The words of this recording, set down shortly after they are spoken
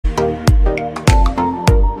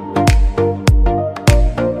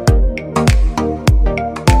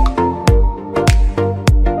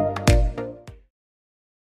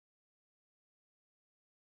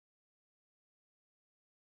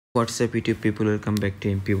What's up YouTube people, welcome back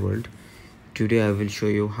to MP World. Today I will show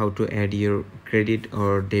you how to add your credit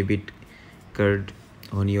or debit card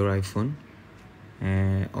on your iPhone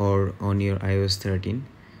or on your iOS 13.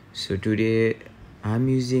 So today I'm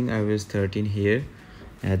using iOS 13 here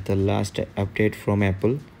at the last update from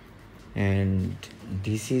Apple, and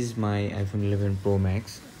this is my iPhone 11 Pro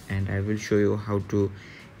Max, and I will show you how to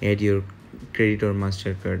add your credit or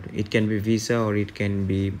MasterCard. It can be Visa or it can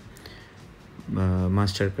be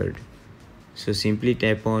MasterCard. So simply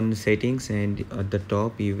tap on settings, and at the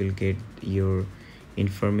top you will get your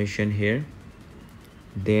information here.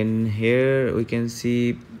 Then here we can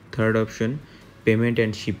see third option, payment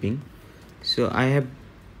and shipping. So I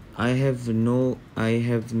have no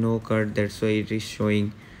card, that's why it is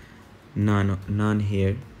showing none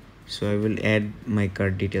here. So I will add my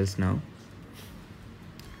card details now.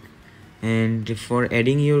 And for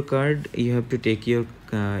adding your card, you have to take your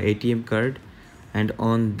ATM card, and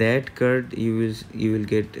on that card you will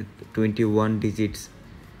get 21 digits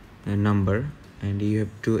number, and you have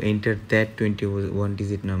to enter that 21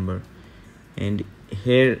 digit number. And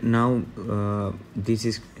here now this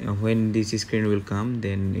is when this screen will come,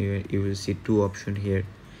 then you will see two options here: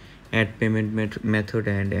 add payment method,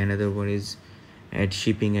 and another one is add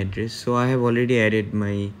shipping address. So I have already added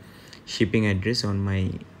my shipping address on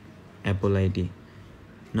my Apple ID.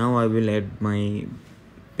 Now I will add my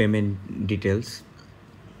payment details,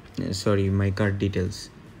 my card details.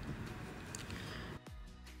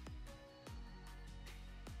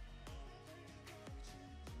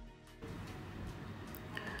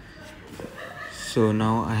 So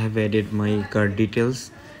now I have added my card details,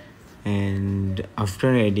 and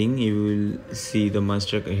after adding you will see the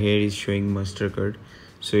here is showing MasterCard,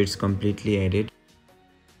 so it's completely added.